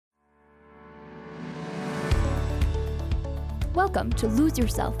Welcome to Lose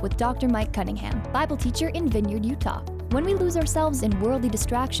Yourself with Dr. Mike Cunningham, Bible teacher in Vineyard, Utah. When we lose ourselves in worldly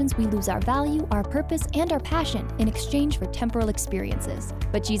distractions, we lose our value, our purpose, and our passion in exchange for temporal experiences.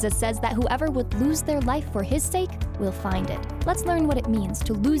 But Jesus says that whoever would lose their life for his sake will find it. Let's learn what it means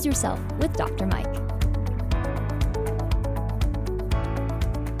to lose yourself with Dr. Mike.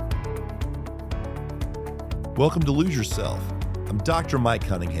 Welcome to Lose Yourself. I'm Dr. Mike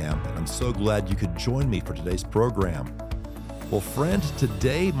Cunningham, and I'm so glad you could join me for today's program. Well, friend,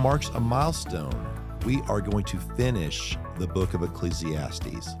 today marks a milestone. We are going to finish the book of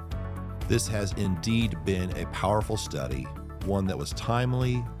Ecclesiastes. This has indeed been a powerful study, one that was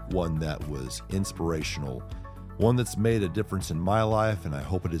timely, one that was inspirational, one that's made a difference in my life, and I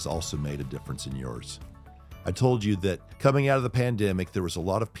hope it has also made a difference in yours. I told you that coming out of the pandemic, there was a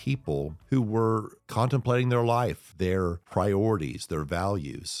lot of people who were contemplating their life, their priorities, their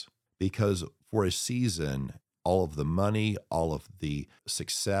values, because for a season, all of the money, all of the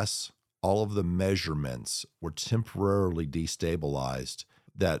success, all of the measurements were temporarily destabilized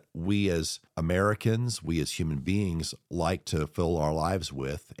that we as Americans, we as human beings like to fill our lives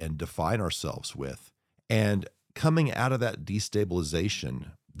with and define ourselves with. And coming out of that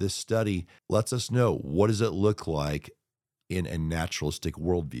destabilization, this study lets us know, what does it look like in a naturalistic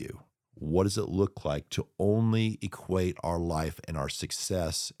worldview? What does it look like to only equate our life and our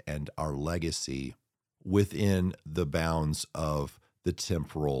success and our legacy within the bounds of the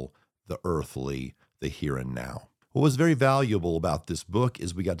temporal, the earthly, the here and now? What was very valuable about this book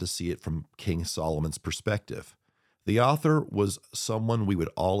is we got to see it from King Solomon's perspective. The author was someone we would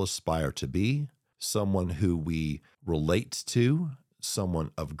all aspire to be, someone who we relate to,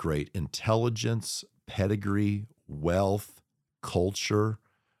 someone of great intelligence, pedigree, wealth, culture,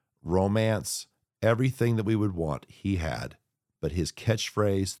 romance, everything that we would want, he had. But his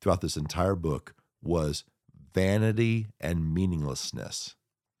catchphrase throughout this entire book was vanity and meaninglessness.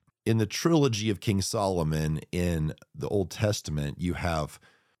 In the trilogy of King Solomon in the Old Testament, you have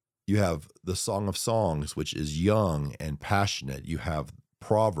the Song of Songs, which is young and passionate. You have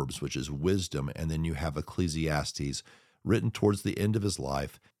Proverbs, which is wisdom, and then you have Ecclesiastes, written towards the end of his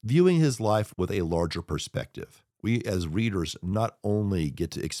life, viewing his life with a larger perspective. We as readers not only get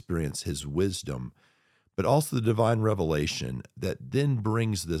to experience his wisdom, but also the divine revelation that then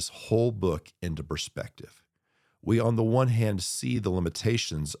brings this whole book into perspective. We, on the one hand, see the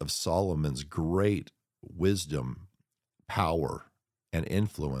limitations of Solomon's great wisdom, power, and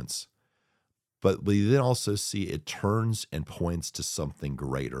influence, but we then also see it turns and points to something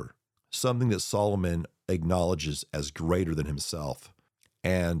greater, something that Solomon acknowledges as greater than himself,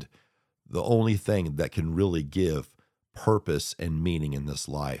 and the only thing that can really give purpose and meaning in this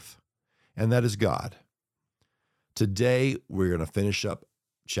life, and that is God. Today, we're going to finish up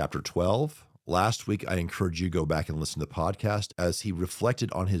chapter 12. Last week, I encourage you to go back and listen to the podcast as he reflected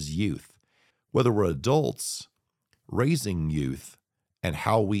on his youth, whether we're adults, raising youth, and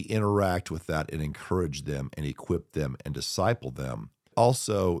how we interact with that and encourage them and equip them and disciple them.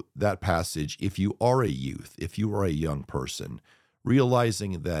 Also, that passage, if you are a youth, if you are a young person,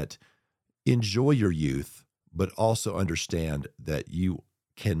 realizing that enjoy your youth, but also understand that you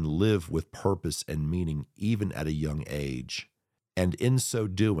can live with purpose and meaning even at a young age. And in so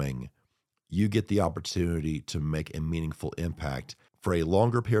doing, you get the opportunity to make a meaningful impact for a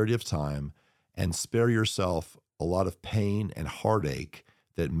longer period of time and spare yourself a lot of pain and heartache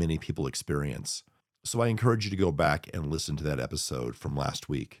that many people experience. So I encourage you to go back and listen to that episode from last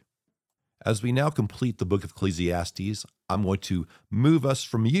week. As we now complete the book of Ecclesiastes, I'm going to move us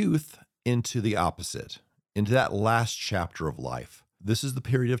from youth into the opposite, into that last chapter of life. This is the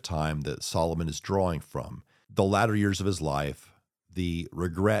period of time that Solomon is drawing from, the latter years of his life, the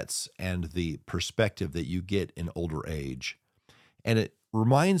regrets and the perspective that you get in older age. And it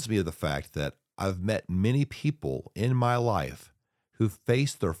reminds me of the fact that I've met many people in my life who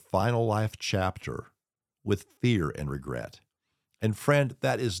face their final life chapter with fear and regret. And friend,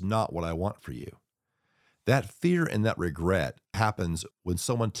 that is not what I want for you. That fear and that regret happens when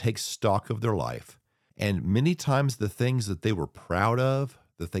someone takes stock of their life, and many times the things that they were proud of,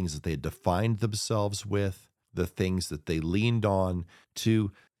 the things that they had defined themselves with, the things that they leaned on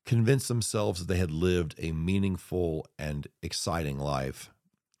to convince themselves that they had lived a meaningful and exciting life,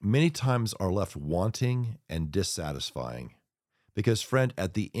 many times are left wanting and dissatisfying. Because, friend,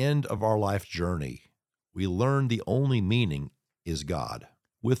 at the end of our life journey, we learn the only meaning is God.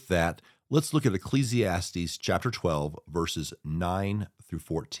 With that, let's look at Ecclesiastes chapter 12, verses 9 through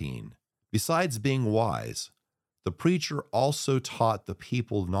 14. Besides being wise, the preacher also taught the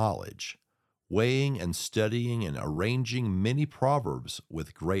people knowledge, weighing and studying and arranging many proverbs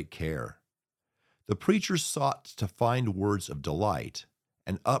with great care. The preacher sought to find words of delight,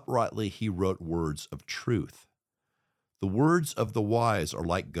 and uprightly he wrote words of truth. The words of the wise are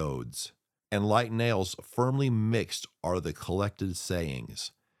like goads, and like nails firmly mixed are the collected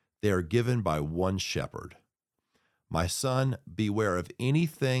sayings. They are given by one shepherd. My son, beware of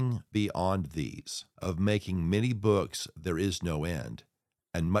anything beyond these. Of making many books there is no end,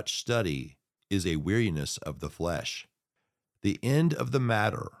 and much study is a weariness of the flesh. The end of the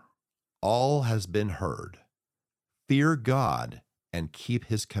matter, all has been heard. Fear God and keep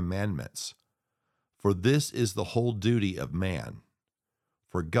his commandments, for this is the whole duty of man.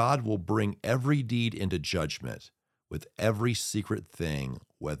 For God will bring every deed into judgment with every secret thing,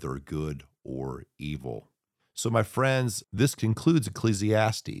 whether good or evil. So, my friends, this concludes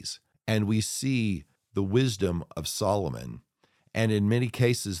Ecclesiastes, and we see the wisdom of Solomon. And in many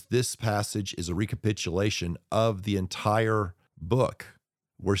cases, this passage is a recapitulation of the entire book.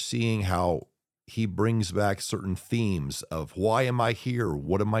 We're seeing how he brings back certain themes of why am I here?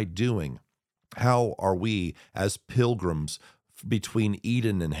 What am I doing? How are we as pilgrims between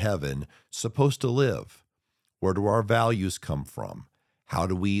Eden and heaven supposed to live? Where do our values come from? How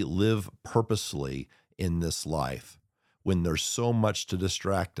do we live purposely in this life when there's so much to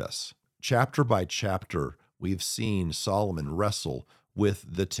distract us? Chapter by chapter, we've seen Solomon wrestle with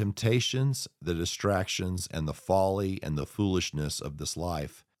the temptations, the distractions, and the folly and the foolishness of this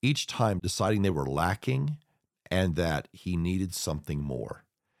life, each time deciding they were lacking and that he needed something more.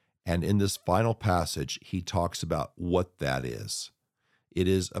 And in this final passage, he talks about what that is. It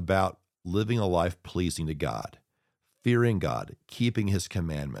is about living a life pleasing to God, fearing God, keeping his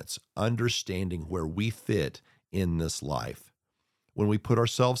commandments, understanding where we fit in this life. When we put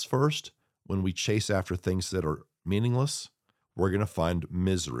ourselves first, when we chase after things that are meaningless, we're going to find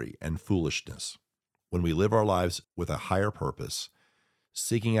misery and foolishness. When we live our lives with a higher purpose,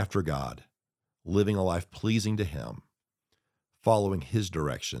 seeking after God, living a life pleasing to him, following his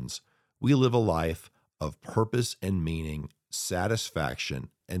directions, we live a life of purpose and meaning, satisfaction,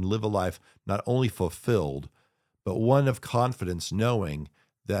 and live a life not only fulfilled, but one of confidence, knowing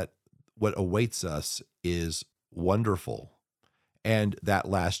that what awaits us is wonderful. And that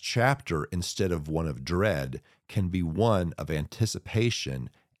last chapter, instead of one of dread, can be one of anticipation,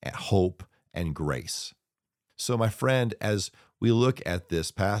 hope, and grace. So, my friend, as we look at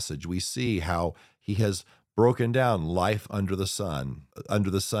this passage, we see how he has broken down life under the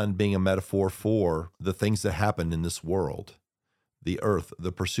sun being a metaphor for the things that happen in this world, the earth,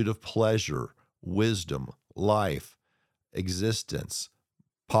 the pursuit of pleasure, wisdom, life, existence,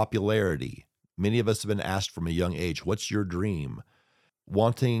 popularity. Many of us have been asked from a young age, what's your dream?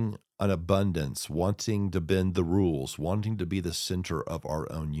 Wanting an abundance, wanting to bend the rules, wanting to be the center of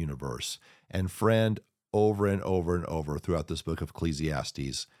our own universe. And friend, over and over and over throughout this book of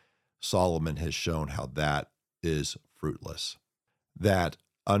Ecclesiastes, Solomon has shown how that is fruitless, that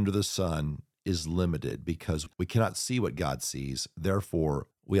under the sun is limited because we cannot see what God sees. Therefore,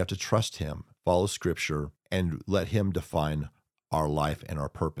 we have to trust him, follow scripture, and let him define our life and our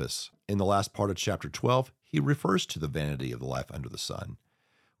purpose. In the last part of chapter 12, he refers to the vanity of the life under the sun.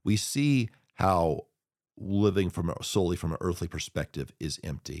 We see how living solely from an earthly perspective is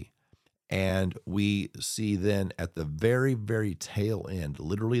empty. And we see then at the very, very tail end,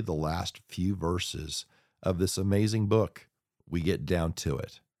 literally the last few verses of this amazing book, we get down to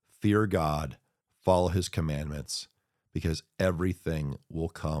it. Fear God, follow his commandments, because everything will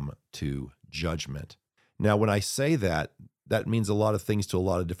come to judgment. Now, when I say that, that means a lot of things to a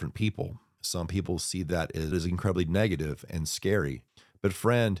lot of different people. Some people see that as incredibly negative and scary. But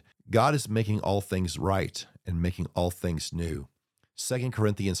friend, God is making all things right and making all things new. 2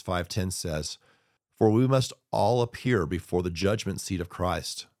 Corinthians 5:10 says, "For we must all appear before the judgment seat of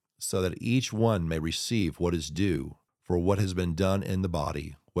Christ, so that each one may receive what is due for what has been done in the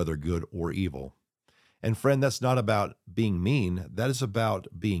body, whether good or evil." And friend, that's not about being mean. That is about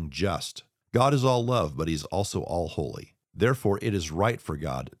being just. God is all love, but he's also all holy. Therefore, it is right for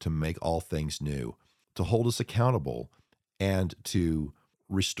God to make all things new, to hold us accountable, and to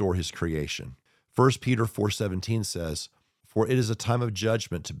restore his creation. 1 Peter 4:17 says, "For it is a time of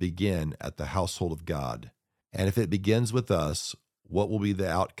judgment to begin at the household of God. And if it begins with us, what will be the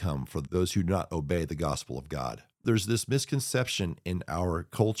outcome for those who do not obey the gospel of God?" There's this misconception in our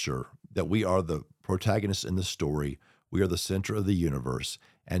culture that we are the protagonists in the story, we are the center of the universe,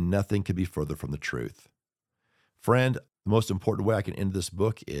 and nothing could be further from the truth. Friend, the most important way I can end this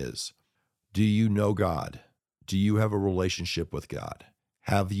book is, do you know God? Do you have a relationship with God?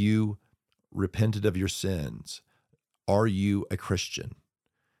 Have you repented of your sins? Are you a Christian?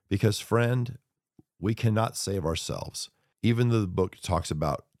 Because, friend, we cannot save ourselves. Even though the book talks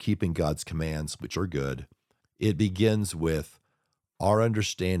about keeping God's commands, which are good, it begins with our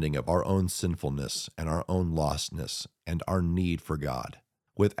understanding of our own sinfulness and our own lostness and our need for God.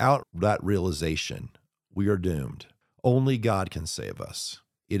 Without that realization, we are doomed. Only God can save us.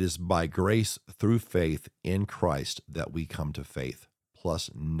 It is by grace through faith in Christ that we come to faith, plus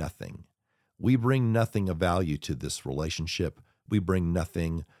nothing. We bring nothing of value to this relationship. We bring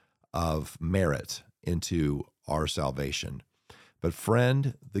nothing of merit into our salvation. But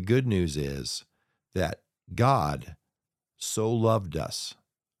friend, the good news is that God so loved us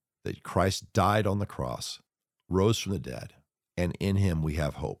that Christ died on the cross, rose from the dead, and in him we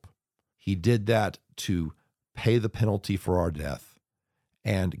have hope. He did that to pay the penalty for our death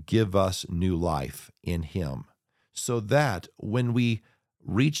and give us new life in him, so that when we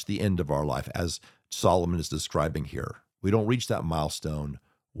reach the end of our life, as Solomon is describing here, we don't reach that milestone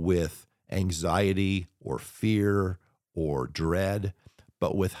with anxiety or fear or dread,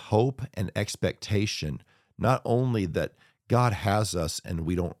 but with hope and expectation, not only that God has us and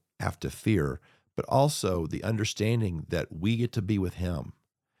we don't have to fear, but also the understanding that we get to be with him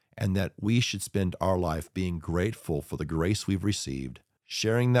and that we should spend our life being grateful for the grace we've received,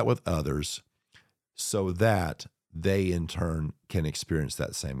 sharing that with others so that they in turn can experience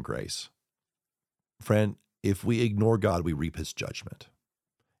that same grace. Friend, if we ignore God, we reap his judgment.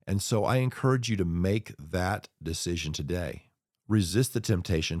 And so I encourage you to make that decision today. Resist the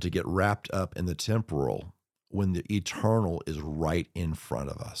temptation to get wrapped up in the temporal when the eternal is right in front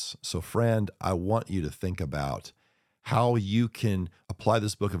of us. So friend, I want you to think about how you can apply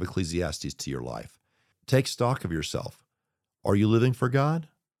this book of Ecclesiastes to your life. Take stock of yourself. Are you living for God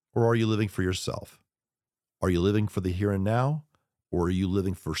or are you living for yourself? Are you living for the here and now or are you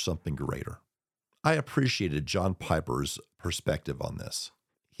living for something greater? I appreciated John Piper's perspective on this.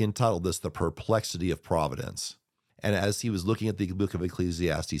 He entitled this The Perplexity of Providence. And as he was looking at the book of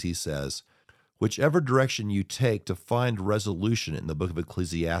Ecclesiastes, he says, whichever direction you take to find resolution in the book of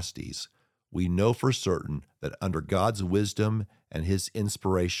Ecclesiastes, we know for certain that under God's wisdom and his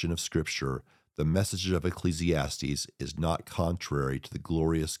inspiration of Scripture, the message of Ecclesiastes is not contrary to the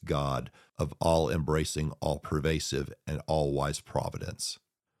glorious God of all-embracing, all-pervasive, and all-wise providence.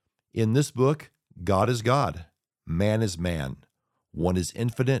 In this book, God is God, man is man. One is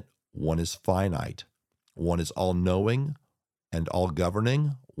infinite, one is finite. One is all-knowing and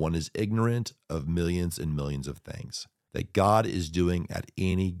all-governing. One is ignorant of millions and millions of things that God is doing at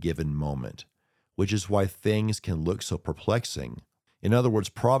any given moment, which is why things can look so perplexing. In other words,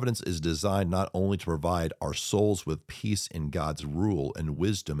 providence is designed not only to provide our souls with peace in God's rule and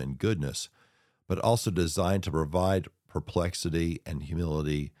wisdom and goodness, but also designed to provide perplexity and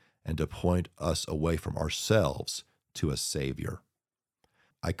humility and to point us away from ourselves to a Savior.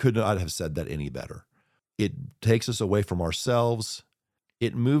 I could not have said that any better. It takes us away from ourselves.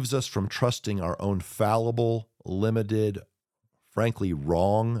 It moves us from trusting our own fallible, limited, frankly,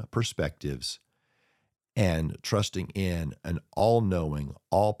 wrong perspectives and trusting in an all-knowing,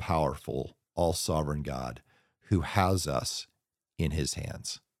 all-powerful, all-sovereign God who has us in his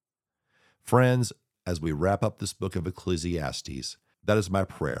hands. Friends, as we wrap up this book of Ecclesiastes, that is my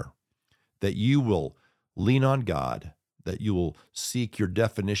prayer, that you will lean on God, that you will seek your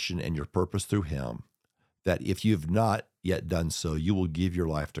definition and your purpose through him, that if you've not yet done so, you will give your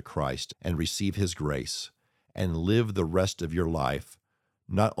life to Christ and receive his grace and live the rest of your life,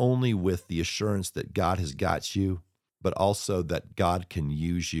 not only with the assurance that God has got you, but also that God can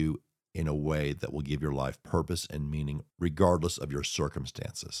use you in a way that will give your life purpose and meaning regardless of your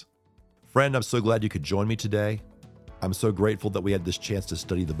circumstances. Friend, I'm so glad you could join me today. I'm so grateful that we had this chance to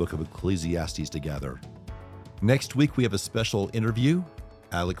study the book of Ecclesiastes together. Next week, we have a special interview.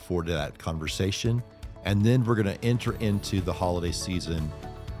 I look forward to that conversation. And then we're going to enter into the holiday season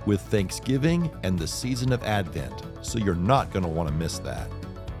with Thanksgiving and the season of Advent. So you're not going to want to miss that.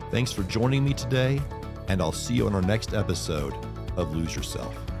 Thanks for joining me today, and I'll see you on our next episode of Lose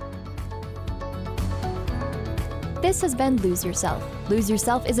Yourself. This has been Lose Yourself. Lose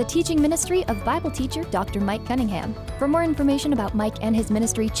Yourself is a teaching ministry of Bible teacher Dr. Mike Cunningham. For more information about Mike and his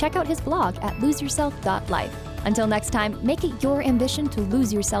ministry, check out his blog at loseyourself.life. Until next time, make it your ambition to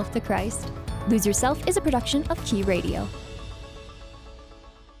lose yourself to Christ. Lose Yourself is a production of Key Radio.